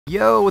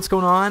Yo, what's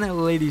going on,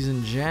 ladies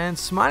and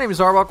gents? My name is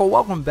Arbuckle.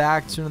 Welcome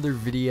back to another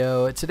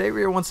video. Today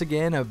we are once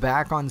again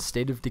back on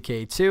State of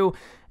Decay 2.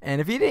 And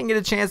if you didn't get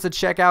a chance to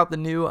check out the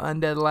new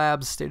Undead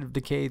Labs State of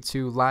Decay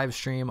 2 live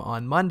stream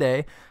on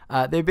Monday,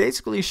 they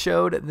basically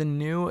showed the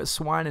new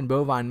Swine and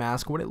Bovine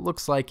mask, what it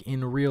looks like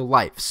in real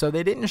life. So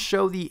they didn't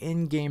show the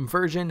in-game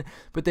version,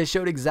 but they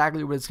showed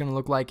exactly what it's going to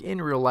look like in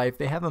real life.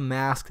 They have a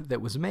mask that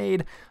was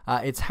made.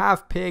 It's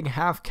half pig,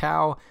 half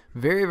cow,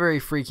 very, very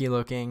freaky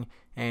looking.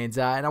 And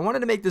I wanted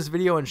to make this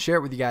video and share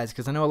it with you guys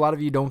because I know a lot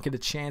of you don't get a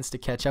chance to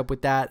catch up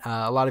with that.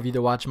 A lot of you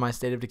that watch my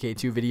State of Decay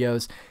 2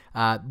 videos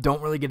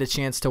don't really get a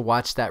chance to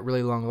watch that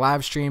really long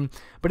live stream.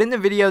 But in the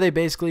video, they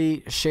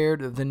basically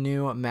shared the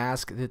new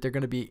mask that they're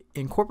going to be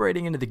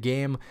incorporating into the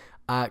game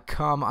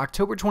come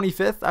October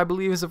 25th, I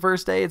believe is the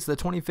first day. It's the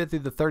 25th through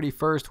the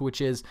 31st,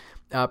 which is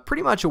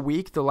pretty much a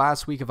week, the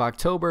last week of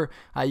October.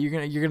 You're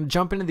gonna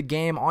jump into the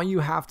game. All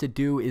you have to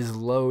do is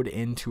load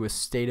into a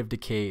State of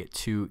Decay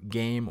 2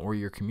 game or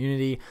your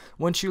community.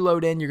 Once you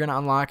load in, you're gonna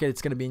unlock it.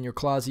 It's gonna be in your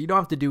closet. You don't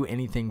have to do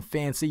anything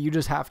fancy. You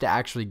just have to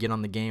actually get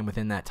on the game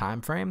within that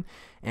time frame.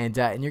 And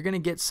you're going to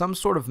get some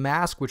sort of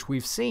mask, which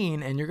we've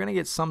seen, and you're going to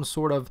get some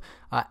sort of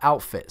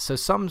outfit. So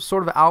some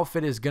sort of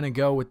outfit is going to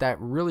go with that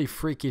really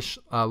freakish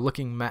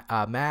looking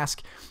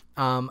mask.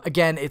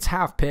 Again, it's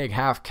half pig,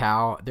 half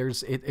cow.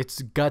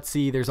 It's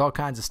gutsy. There's all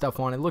kinds of stuff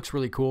on it. It looks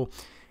really cool.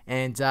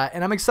 And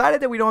I'm excited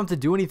that we don't have to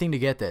do anything to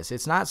get this.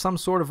 It's not some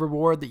sort of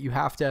reward that you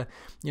have to,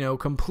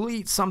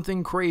 complete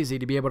something crazy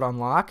to be able to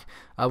unlock,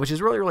 which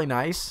is really, really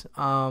nice.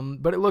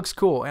 But it looks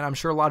cool, and I'm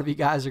sure a lot of you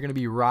guys are going to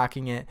be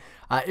rocking it.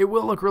 It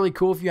will look really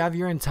cool if you have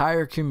your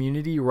entire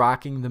community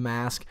rocking the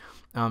mask.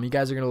 You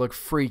guys are going to look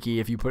freaky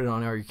if you put it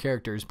on all your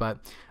characters, but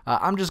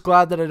I'm just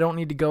glad that I don't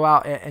need to go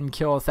out and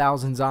kill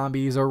 1,000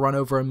 zombies or run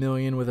over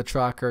 1,000,000 with a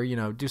truck or,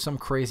 do some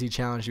crazy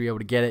challenge to be able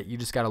to get it. You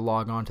just got to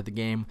log on to the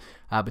game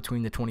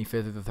between the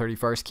 25th or the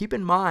 31st. Keep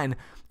in mind,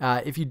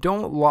 if you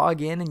don't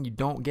log in and you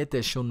don't get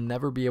this, you'll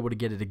never be able to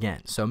get it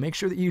again. So make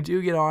sure that you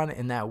do get on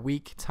in that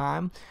week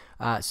time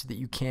so that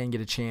you can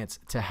get a chance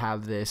to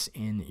have this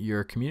in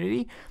your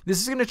community.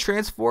 This is going to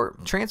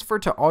transfer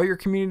to all your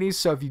communities.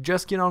 So if you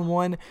just get on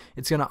one,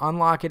 it's going to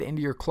unlock it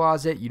into your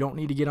closet. You don't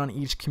need to get on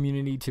each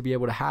community to be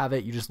able to have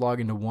it. You just log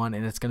into one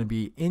and it's going to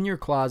be in your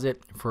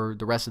closet for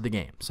the rest of the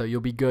game. So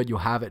you'll be good. You'll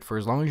have it for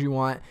as long as you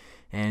want.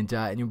 And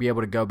you'll be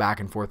able to go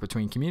back and forth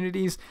between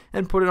communities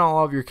and put it on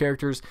all of your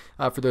characters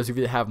for those of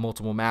you that have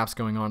multiple maps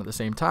going on at the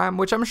same time,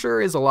 which I'm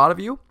sure is a lot of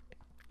you.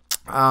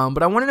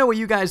 But I want to know what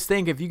you guys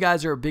think. If you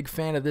guys are a big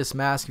fan of this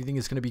mask, if you think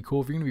it's going to be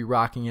cool, if you're going to be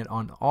rocking it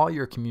on all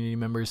your community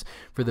members,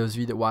 for those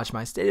of you that watch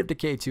my State of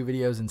Decay 2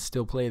 videos and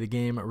still play the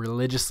game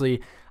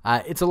religiously,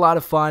 it's a lot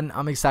of fun.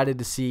 I'm excited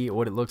to see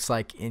what it looks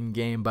like in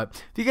game.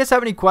 But if you guys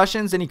have any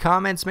questions, any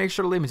comments, make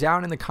sure to leave them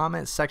down in the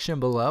comments section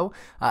below.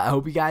 I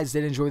hope you guys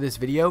did enjoy this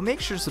video. Make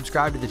sure to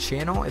subscribe to the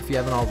channel if you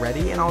haven't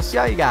already, and I'll see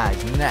all you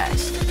guys in the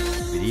next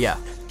video.